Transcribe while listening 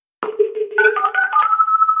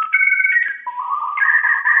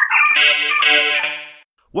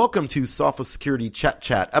Welcome to Sophos Security Chat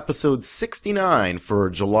Chat, episode 69 for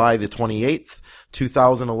July the 28th,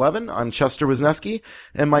 2011. I'm Chester Wisniewski,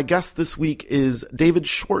 and my guest this week is David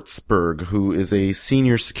Schwartzberg, who is a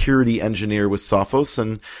senior security engineer with Sophos,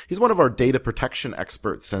 and he's one of our data protection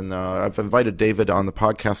experts. And I've invited David on the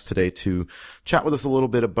podcast today to chat with us a little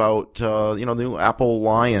bit about the new Apple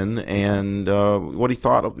Lion and what he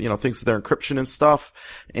thought of things of their encryption and stuff.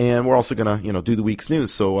 And we're also going to do the week's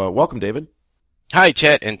news. So welcome, David. Hi,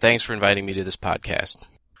 Chet, and thanks for inviting me to this podcast.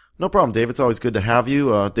 No problem, Dave. It's always good to have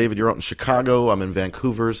you. David, you're out in Chicago. I'm in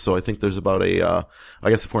Vancouver, so I think there's about I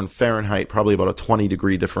guess if we're in Fahrenheit, probably about a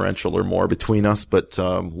 20-degree differential or more between us. But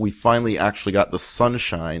we finally actually got the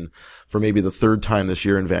sunshine for maybe the third time this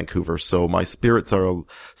year in Vancouver, so my spirits are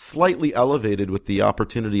slightly elevated with the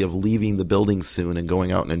opportunity of leaving the building soon and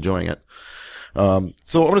going out and enjoying it. So I'm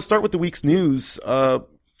going to start with the week's news.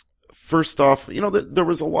 First off, there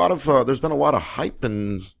was there's been a lot of hype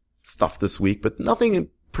and stuff this week, but nothing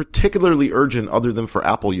particularly urgent other than for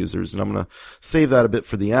Apple users. And I'm going to save that a bit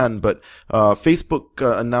for the end, but, Facebook,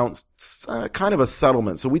 announced, kind of a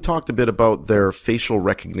settlement. So we talked a bit about their facial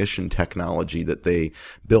recognition technology that they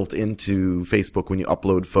built into Facebook when you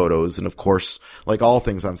upload photos. And of course, like all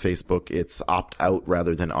things on Facebook, it's opt out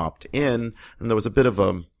rather than opt in. And there was a bit of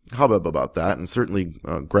a hubbub about that. And certainly,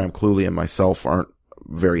 Graham Cluley and myself aren't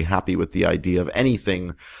very happy with the idea of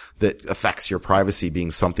anything that affects your privacy being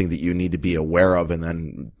something that you need to be aware of and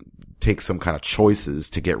then take some kind of choices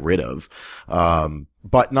to get rid of.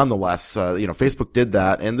 But nonetheless, Facebook did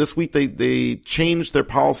that. And this week they changed their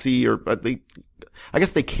policy, or I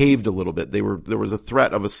guess they caved a little bit. There was a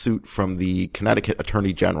threat of a suit from the Connecticut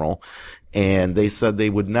Attorney General, and they said they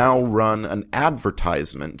would now run an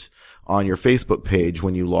advertisement on your Facebook page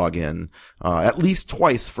when you log in, at least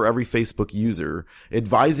twice for every Facebook user,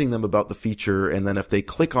 advising them about the feature. And then if they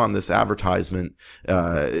click on this advertisement,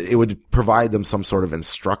 it would provide them some sort of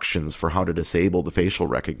instructions for how to disable the facial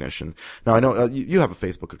recognition. Now, I know you have a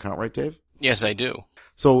Facebook account, right, Dave? Yes, I do.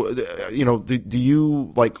 So, do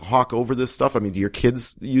you hawk over this stuff? I mean, do your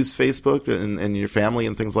kids use Facebook and your family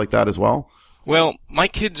and things like that as well? Well, my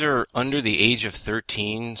kids are under the age of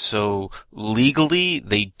 13, so legally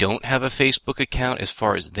they don't have a Facebook account as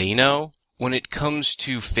far as they know. When it comes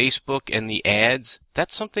to Facebook and the ads,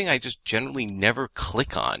 that's something I just generally never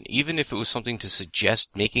click on. Even if it was something to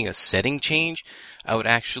suggest making a setting change, I would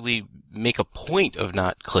actually make a point of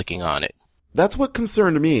not clicking on it. That's what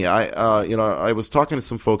concerned me. I was talking to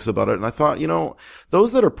some folks about it, and I thought,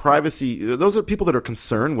 those that are those are people that are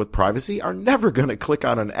concerned with privacy are never going to click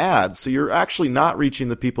on an ad. So you're actually not reaching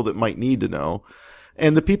the people that might need to know.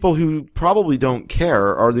 And the people who probably don't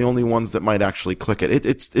care are the only ones that might actually click it.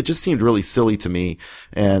 It just seemed really silly to me.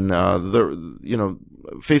 And,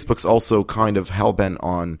 Facebook's also kind of hell-bent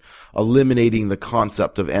on eliminating the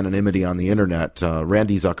concept of anonymity on the internet.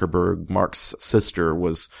 Randy Zuckerberg, Mark's sister,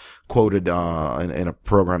 was quoted in a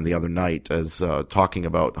program the other night as talking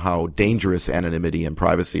about how dangerous anonymity and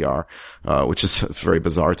privacy are, which is very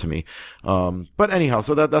bizarre to me. But anyhow,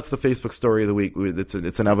 so that's the Facebook story of the week.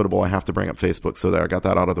 It's inevitable. I have to bring up Facebook, so there, I got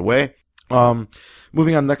that out of the way.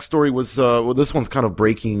 Moving on, next story was, this one's kind of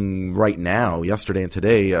breaking right now, yesterday and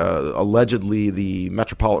today. Allegedly, the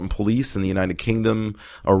Metropolitan Police in the United Kingdom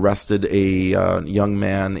arrested a young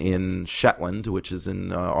man in Shetland, which is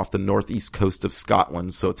in off the northeast coast of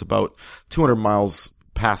Scotland, so it's about 200 miles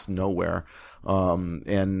past nowhere.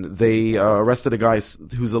 And they arrested a guy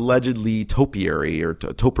who's allegedly topiary or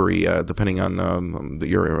topiary, depending on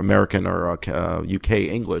your American or UK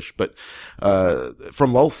English, but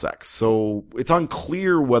from Lulzsec. So it's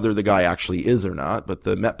unclear whether the guy actually is or not, but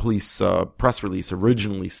the Met Police press release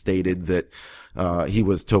originally stated that he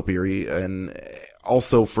was topiary. And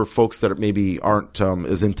also for folks that maybe aren't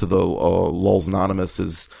as into the Lulz Anonymous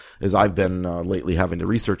as I've been lately, having to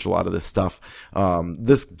research a lot of this stuff.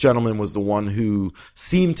 This gentleman was the one who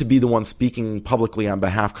seemed to be the one speaking publicly on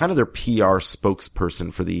behalf, kind of their PR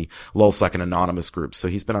spokesperson for the Lulzsec and Anonymous group. So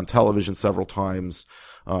he's been on television several times.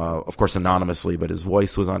 Of course, anonymously, but his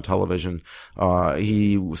voice was on television.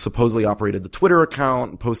 He supposedly operated the Twitter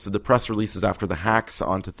account, posted the press releases after the hacks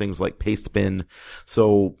onto things like Pastebin.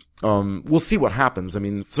 So, we'll see what happens. I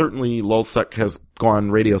mean, certainly Lulzsec has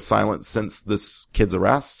gone radio silent since this kid's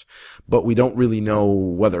arrest, but we don't really know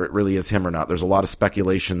whether it really is him or not. There's a lot of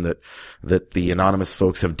speculation that the anonymous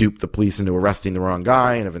folks have duped the police into arresting the wrong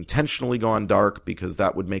guy and have intentionally gone dark because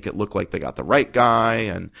that would make it look like they got the right guy.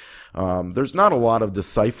 And there's not a lot of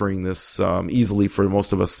deciphering this easily for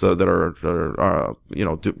most of us that are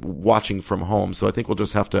watching from home. So I think we'll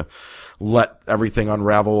just have to let everything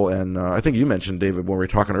unravel. And I think you mentioned, David, when we were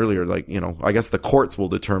talking earlier, like, I guess the courts will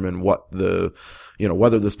determine whether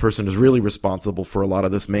this person is really responsible for a lot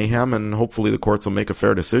of this mayhem, and hopefully the courts will make a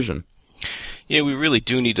fair decision. Yeah, we really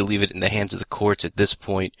do need to leave it in the hands of the courts at this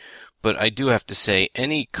point. But I do have to say,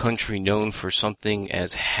 any country known for something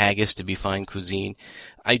as haggis to be fine cuisine,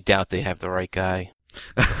 I doubt they have the right guy.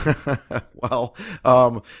 Well,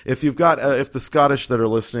 if the Scottish that are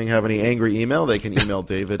listening have any angry email, they can email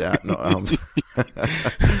David at,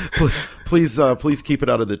 please keep it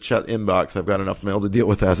out of the chat inbox. I've got enough mail to deal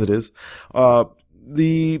with as it is.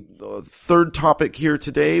 The third topic here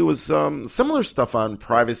today was similar stuff on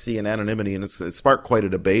privacy and anonymity, and it sparked quite a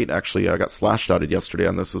debate. Actually, I got slashed out yesterday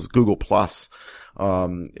on this. It was Google Plus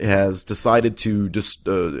has decided to just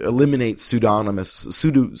eliminate pseudonymous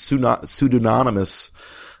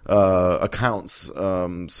accounts.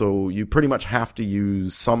 So you pretty much have to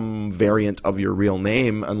use some variant of your real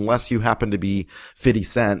name unless you happen to be 50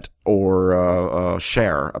 Cent or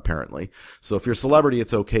Cher, apparently. So if you're a celebrity,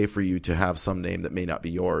 it's okay for you to have some name that may not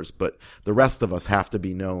be yours, but the rest of us have to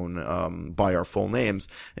be known by our full names.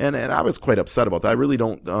 And I was quite upset about that. I really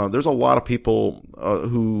don't. There's a lot of people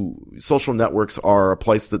who social networks are a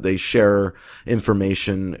place that they share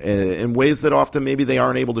information in ways that often maybe they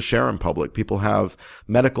aren't able to share in public. People have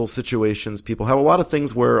medical situations. People have a lot of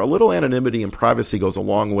things where a little anonymity and privacy goes a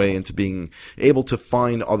long way into being able to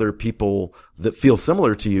find other people that feel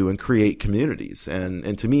similar to you and create communities.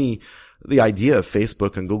 And to me, the idea of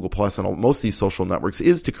Facebook and Google Plus and most of these social networks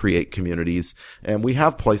is to create communities. And we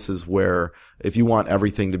have places where if you want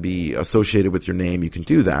everything to be associated with your name, you can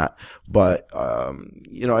do that. But,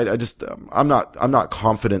 I'm not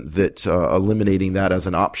confident that, eliminating that as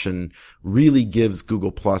an option really gives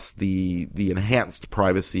Google Plus the enhanced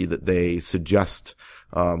privacy that they suggest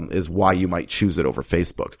is why you might choose it over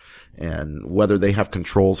Facebook. And whether they have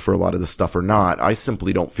controls for a lot of this stuff or not, I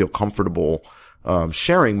simply don't feel comfortable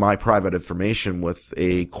sharing my private information with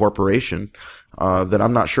a corporation that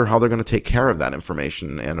I'm not sure how they're going to take care of that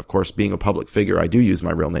information. And of course, being a public figure, I do use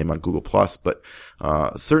my real name on Google Plus, but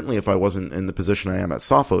certainly if I wasn't in the position I am at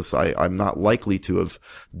Sophos, I'm not likely to have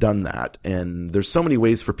done that. And there's so many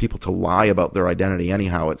ways for people to lie about their identity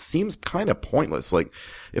anyhow. It seems kind of pointless. Like,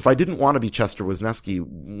 if I didn't want to be Chester Wisniewski,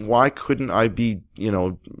 why couldn't I be,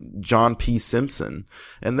 John P. Simpson?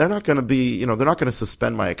 And they're not going to be, they're not going to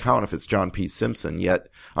suspend my account if it's John P. Simpson, yet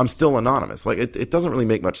I'm still anonymous. Like, it doesn't really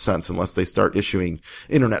make much sense unless they start issuing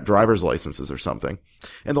internet driver's licenses or something.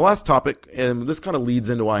 And the last topic, and this kind of leads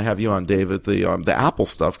into why I have you on, David, the Apple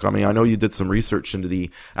stuff. I mean, I know you did some research into the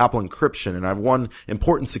Apple encryption, and I have one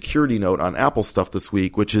important security note on Apple stuff this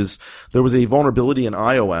week, which is there was a vulnerability in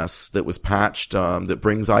iOS that was patched that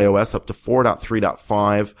brings iOS up to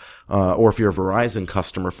 4.3.5, or if you're a Verizon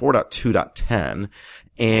customer, 4.2.10.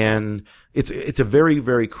 And it's a very,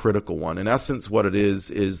 very critical one. In essence, what it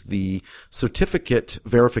is the certificate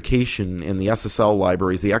verification in the SSL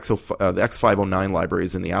libraries, the X509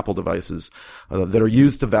 libraries in the Apple devices that are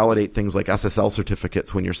used to validate things like SSL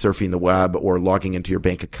certificates when you're surfing the web or logging into your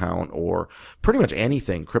bank account or pretty much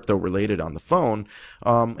anything crypto related on the phone,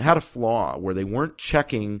 had a flaw where they weren't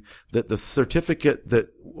checking that the certificate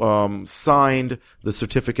that signed the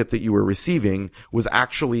certificate that you were receiving was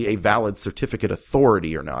actually a valid certificate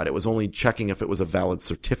authority or not. It was only checking if it was a valid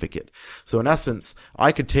certificate. So in essence,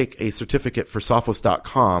 I could take a certificate for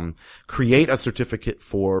Sophos.com, create a certificate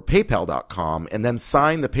for PayPal.com, and then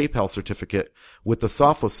sign the PayPal certificate with the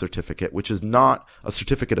Sophos certificate, which is not a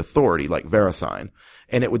certificate authority like VeriSign,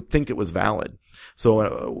 and it would think it was valid.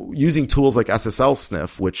 So using tools like SSL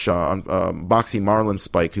Sniff, which Moxie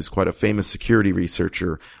Marlinspike, who's quite a famous security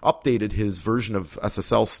researcher, updated his version of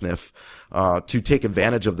SSL Sniff to take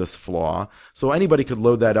advantage of this flaw. So anybody could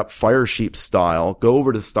load that up Firesheep style, go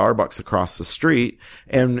over to Starbucks across the street,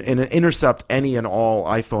 and intercept any and all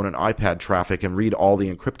iPhone and iPad traffic and read all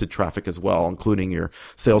the encrypted traffic as well, including your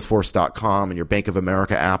Salesforce.com and your Bank of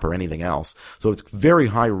America app or anything else. So it's very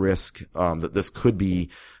high risk that this could be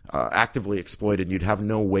actively exploited, and you'd have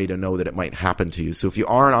no way to know that it might happen to you. So if you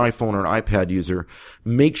are an iPhone or an iPad user,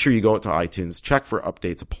 make sure you go out to iTunes, check for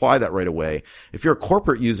updates, apply that right away. If you're a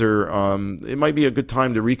corporate user, it might be a good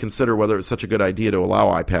time to reconsider whether it's such a good idea to allow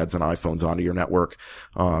iPads and iPhones onto your network,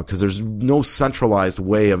 because there's no centralized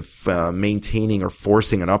way of maintaining or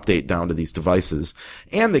forcing an update down to these devices,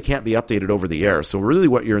 and they can't be updated over the air. So really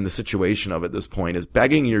what you're in the situation of at this point is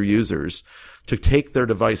begging your users to take their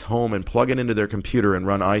device home and plug it into their computer and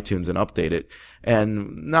run iTunes and update it,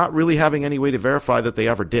 and not really having any way to verify that they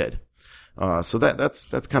ever did. So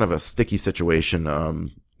that's kind of a sticky situation.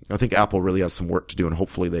 I think Apple really has some work to do, and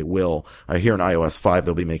hopefully they will. I hear in iOS 5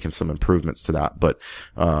 they'll be making some improvements to that, but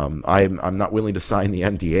I'm not willing to sign the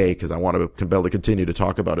NDA because I want to be able to continue to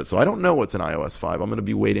talk about it. So I don't know what's in iOS 5. I'm going to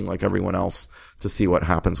be waiting like everyone else to see what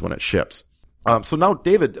happens when it ships. So now,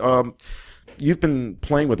 David, you've been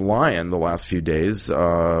playing with Lion the last few days,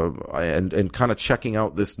 and kind of checking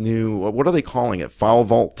out this new, what are they calling it? File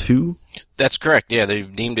Vault 2? That's correct. Yeah,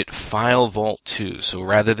 they've named it File Vault 2. So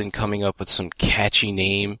rather than coming up with some catchy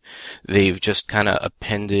name, they've just kind of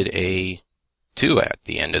appended a 2 at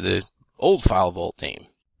the end of the old File Vault name.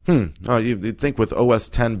 You'd think with OS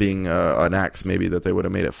 10 being an X, maybe that they would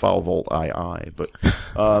have made it File Vault II. But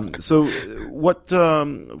so what?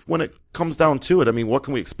 When it comes down to it, I mean, what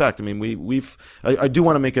can we expect? I mean, I do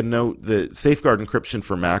want to make a note that Safeguard encryption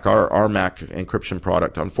for Mac, our Mac encryption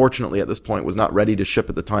product, unfortunately at this point was not ready to ship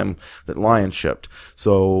at the time that Lion shipped.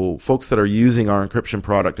 So folks that are using our encryption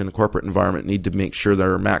product in a corporate environment need to make sure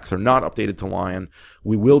their Macs are not updated to Lion.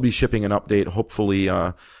 We will be shipping an update, hopefully,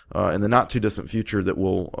 in the not too distant future that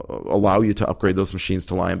will allow you to upgrade those machines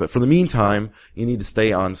to Lion. But for the meantime, you need to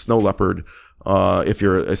stay on Snow Leopard. If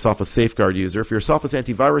you're a Sophos Safeguard user, if you're a Sophos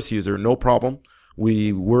antivirus user, no problem.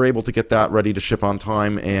 We were able to get that ready to ship on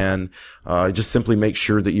time, and just simply make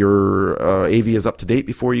sure that your AV is up to date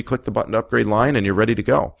before you click the button to upgrade Lion, and you're ready to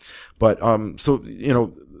go. But so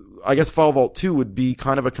I guess File Vault 2 would be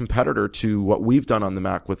kind of a competitor to what we've done on the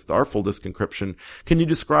Mac with our full disk encryption. Can you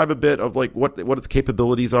describe a bit of like what its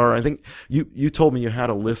capabilities are? I think you told me you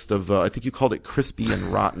had a list of, I think you called it crispy and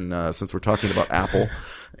rotten, since we're talking about Apple.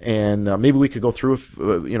 And maybe we could go through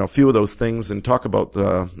a few of those things and talk about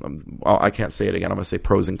I can't say it again. I'm going to say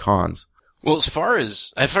pros and cons. Well,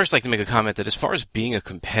 I'd first like to make a comment that as far as being a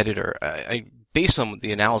competitor, I based on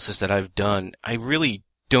the analysis that I've done, I really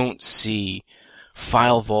don't see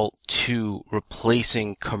File Vault 2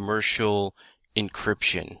 replacing commercial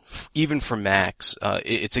encryption, even for Macs.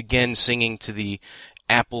 It's again singing to the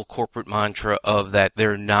Apple corporate mantra of that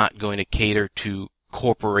they're not going to cater to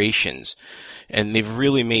corporations. And they've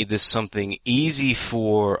really made this something easy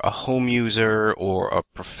for a home user or a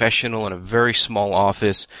professional in a very small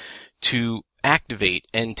office to activate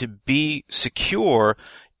and to be secure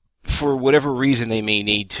for whatever reason they may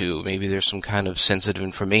need to. Maybe there's some kind of sensitive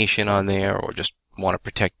information on there, or just want to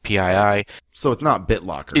protect PII. So it's not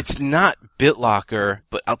BitLocker. It's not BitLocker,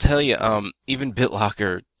 but I'll tell you, even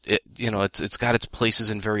BitLocker, it's got its places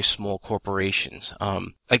in very small corporations.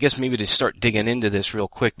 I guess maybe to start digging into this real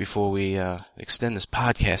quick before we extend this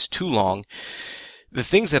podcast too long, the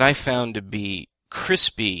things that I found to be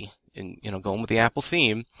crispy, in going with the Apple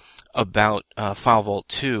theme about File Vault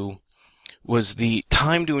 2, was the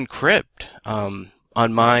time to encrypt.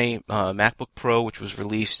 On my MacBook Pro, which was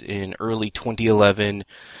released in early 2011,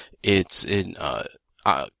 it's in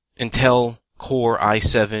Intel Core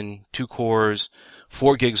i7, 2 cores,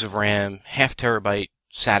 4 gigs of RAM, 0.5 terabyte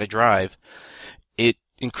SATA drive. It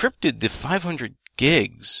encrypted the 500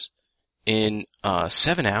 gigs in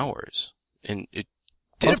 7 hours, and it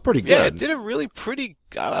did. That's pretty good. Yeah, it did a really pretty.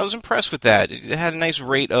 I was impressed with that. It had a nice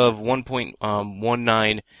rate of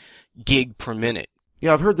 1.19 gig per minute.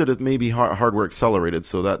 Yeah, I've heard that it may be hardware accelerated,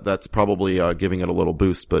 so that's probably giving it a little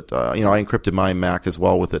boost. But I encrypted my Mac as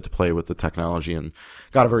well with it to play with the technology, and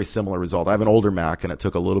got a very similar result. I have an older Mac, and it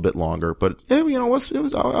took a little bit longer, but I was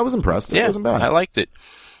impressed. It wasn't bad. I liked it.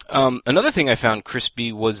 Another thing I found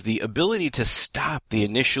crispy was the ability to stop the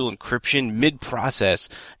initial encryption mid-process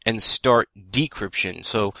and start decryption.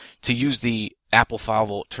 So to use the Apple File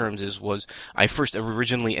Vault terms I first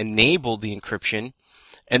originally enabled the encryption,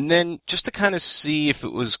 and then just to kind of see if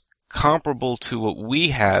it was comparable to what we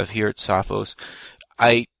have here at Sophos,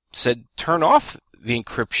 I said turn off the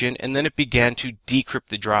encryption, and then it began to decrypt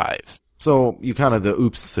the drive. So you kind of the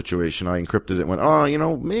oops situation. I encrypted it and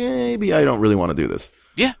went, maybe I don't really want to do this.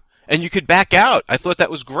 Yeah. And you could back out. I thought that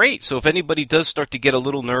was great. So if anybody does start to get a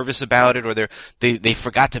little nervous about it, or they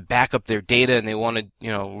forgot to back up their data and they want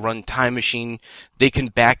to, run Time Machine, they can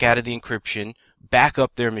back out of the encryption, back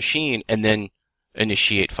up their machine, and then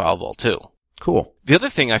initiate File Vault 2. Cool. The other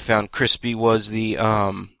thing I found crispy was the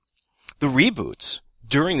reboots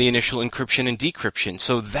during the initial encryption and decryption.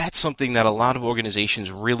 So that's something that a lot of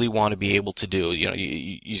organizations really want to be able to do.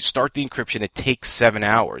 You start the encryption, it takes 7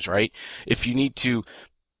 hours, right? If you need to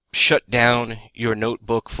shut down your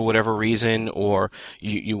notebook for whatever reason, or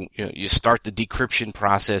you start the decryption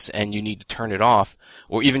process and you need to turn it off,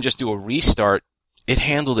 or even just do a restart, it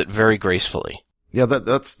handled it very gracefully. Yeah,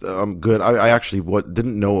 that's good. I actually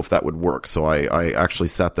didn't know if that would work, so I actually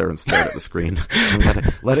sat there and stared at the screen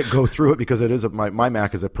and let it go through it, because it is my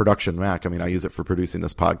Mac is a production Mac. I mean, I use it for producing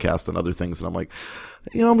this podcast and other things, and I'm like,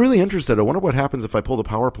 I'm really interested. I wonder what happens if I pull the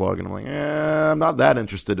power plug, and I'm like, I'm not that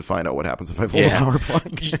interested to find out what happens if I pull the power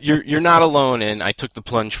plug. You're not alone, and I took the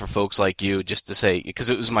plunge for folks like you just to say, because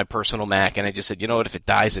it was my personal Mac, and I just said, you know what, if it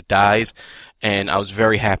dies, it dies, and I was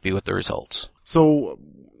very happy with the results. So,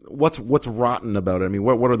 what's rotten about it? I mean,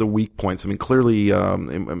 what are the weak points? I mean, clearly,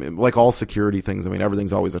 like all security things, I mean,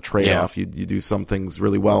 everything's always a trade-off. Yeah. You do some things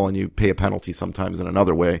really well and you pay a penalty sometimes in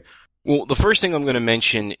another way. Well, the first thing I'm going to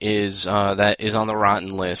mention is, that is on the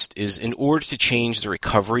rotten list, is in order to change the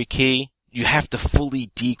recovery key, you have to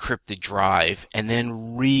fully decrypt the drive and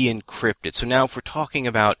then re-encrypt it. So now if we're talking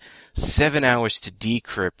about 7 hours to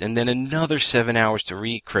decrypt and then another 7 hours to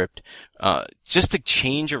re-encrypt, just to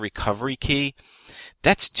change a recovery key,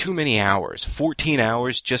 that's too many hours. 14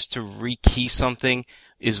 hours just to rekey something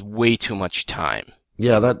is way too much time.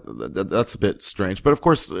 Yeah, that's a bit strange. But of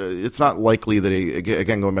course, it's not likely that,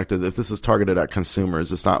 again, going back to if this is targeted at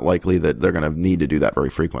consumers, it's not likely that they're going to need to do that very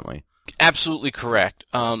frequently. Absolutely correct.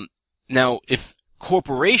 Now, if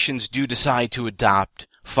corporations do decide to adopt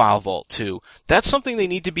FileVault 2, that's something they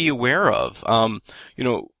need to be aware of.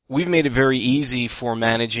 We've made it very easy for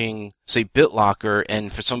managing, say, BitLocker,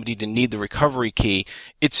 and for somebody to need the recovery key,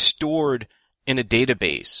 it's stored in a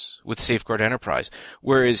database with Safeguard Enterprise.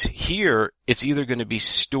 Whereas here, it's either going to be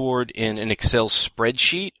stored in an Excel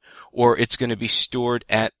spreadsheet or it's going to be stored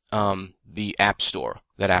at the App Store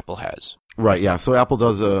that Apple has. Right, yeah. So Apple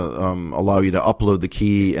does allow you to upload the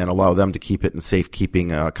key and allow them to keep it in safekeeping,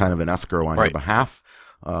 kind of an escrow on your behalf.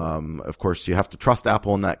 Of course, you have to trust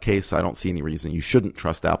Apple in that case. I don't see any reason you shouldn't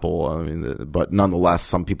trust Apple. But nonetheless,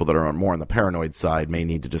 some people that are more on the paranoid side may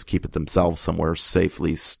need to just keep it themselves somewhere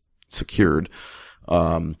safely secured.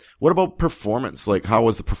 What about performance? Like, how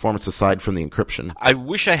was the performance aside from the encryption? I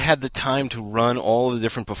wish I had the time to run all of the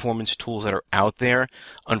different performance tools that are out there.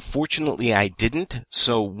 Unfortunately, I didn't.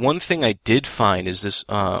 So one thing I did find is this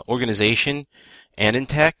organization,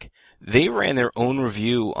 AnandTech. They ran their own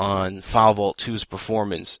review on FileVault 2's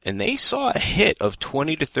performance, and they saw a hit of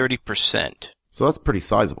 20 to 30%. So that's pretty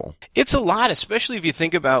sizable. It's a lot, especially if you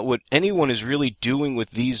think about what anyone is really doing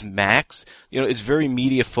with these Macs. It's very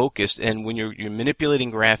media focused, and when you're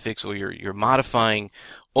manipulating graphics or you're modifying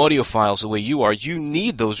audio files the way you are, you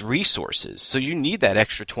need those resources. So you need that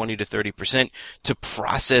extra 20 to 30% to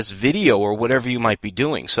process video or whatever you might be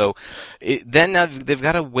doing. So then now they've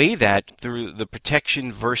got to weigh that through the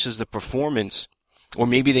protection versus the performance, or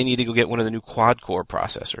maybe they need to go get one of the new quad-core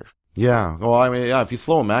processors. Yeah. Well, I mean, yeah, if you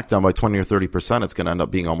slow a Mac down by 20 or 30%, it's going to end up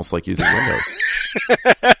being almost like using Windows.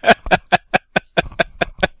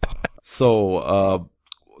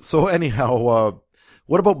 So anyhow,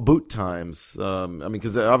 what about boot times?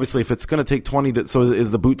 Because obviously if it's going to take 20 so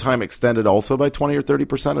is the boot time extended also by 20 or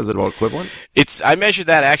 30%? Is it about equivalent? I measured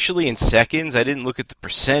that actually in seconds. I didn't look at the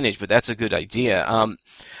percentage, but that's a good idea.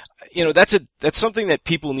 That's something that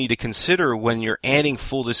people need to consider when you're adding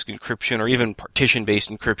full disk encryption or even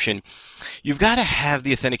partition-based encryption. You've got to have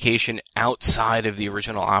the authentication outside of the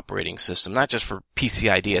original operating system, not just for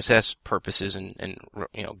PCI DSS purposes and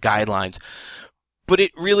guidelines, but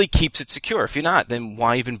it really keeps it secure. If you're not, then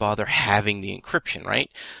why even bother having the encryption,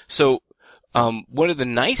 right? So one of the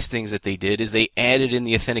nice things that they did is they added in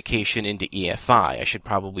the authentication into EFI. I should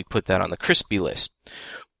probably put that on the crispy list.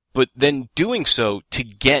 But then doing so, to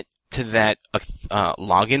get to that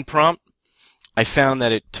login prompt, I found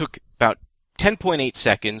that it took about 10.8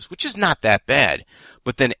 seconds, which is not that bad.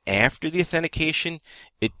 But then after the authentication,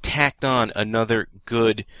 it tacked on another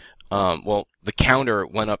good, the counter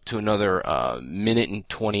went up to another minute and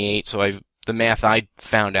 28. So the math I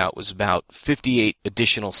found out was about 58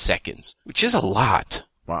 additional seconds, which is a lot.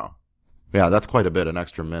 Wow. Yeah, that's quite a bit, an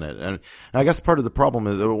extra minute. And I guess part of the problem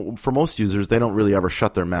is, for most users, they don't really ever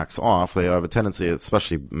shut their Macs off. They have a tendency,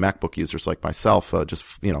 especially MacBook users like myself, just,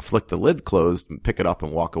 flick the lid closed and pick it up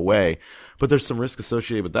and walk away. But there's some risk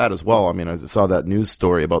associated with that as well. I mean, I saw that news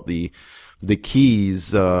story about the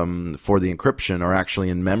keys for the encryption are actually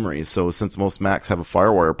in memory. So since most Macs have a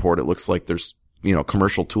FireWire port, it looks like there's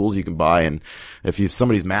commercial tools you can buy, and if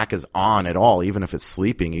somebody's Mac is on at all, even if it's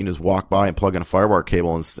sleeping, you can just walk by and plug in a FireWire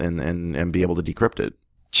cable and be able to decrypt it.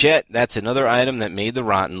 Chet, that's another item that made the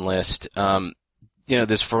rotten list.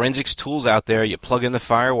 There's forensics tools out there. You plug in the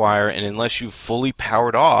FireWire, and unless you've fully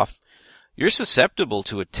powered off, you're susceptible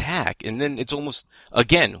to attack. And then it's almost,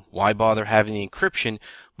 again, why bother having the encryption?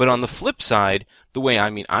 But on the flip side, the way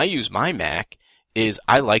I use my Mac is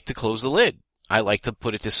I like to close the lid. I like to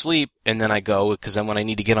put it to sleep, and then I go, because then when I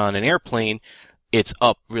need to get on an airplane, it's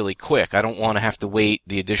up really quick. I don't want to have to wait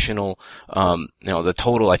the additional, the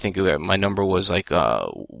total, I think my number was like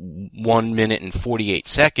 1 minute and 48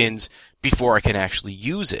 seconds before I can actually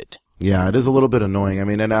use it. Yeah, it is a little bit annoying. I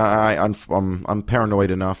mean, and I'm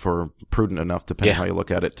paranoid enough or prudent enough, depending how you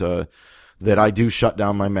look at it, that I do shut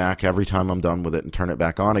down my Mac every time I'm done with it and turn it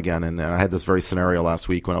back on again. And I had this very scenario last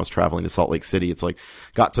week when I was traveling to Salt Lake City. It's like,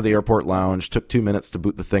 got to the airport lounge, took 2 minutes to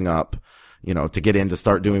boot the thing up, to get in to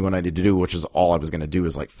start doing what I need to do, which is all I was going to do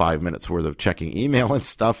is like 5 minutes worth of checking email and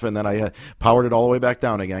stuff. And then I powered it all the way back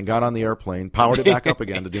down again, got on the airplane, powered it back up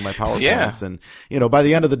again to do my PowerPoints. And, by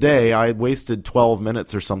the end of the day, I had wasted 12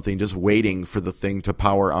 minutes or something just waiting for the thing to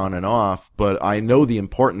power on and off. But I know the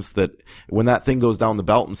importance that when that thing goes down the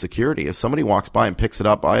belt in security, if somebody walks by and picks it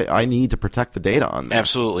up, I need to protect the data on that.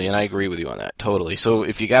 Absolutely. And I agree with you on that. Totally. So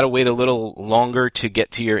if you got to wait a little longer to get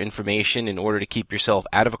to your information in order to keep yourself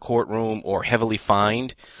out of a courtroom or heavily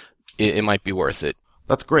fined, it might be worth it.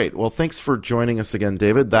 That's great. Well, thanks for joining us again,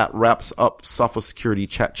 David. That wraps up Sophos Security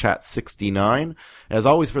Chat 69. As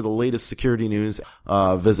always, for the latest security news,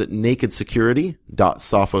 visit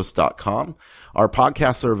nakedsecurity.sophos.com. Our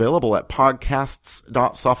podcasts are available at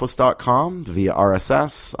podcasts.sophos.com via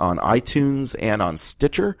RSS, on iTunes, and on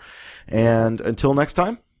Stitcher. And until next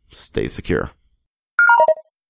time, stay secure.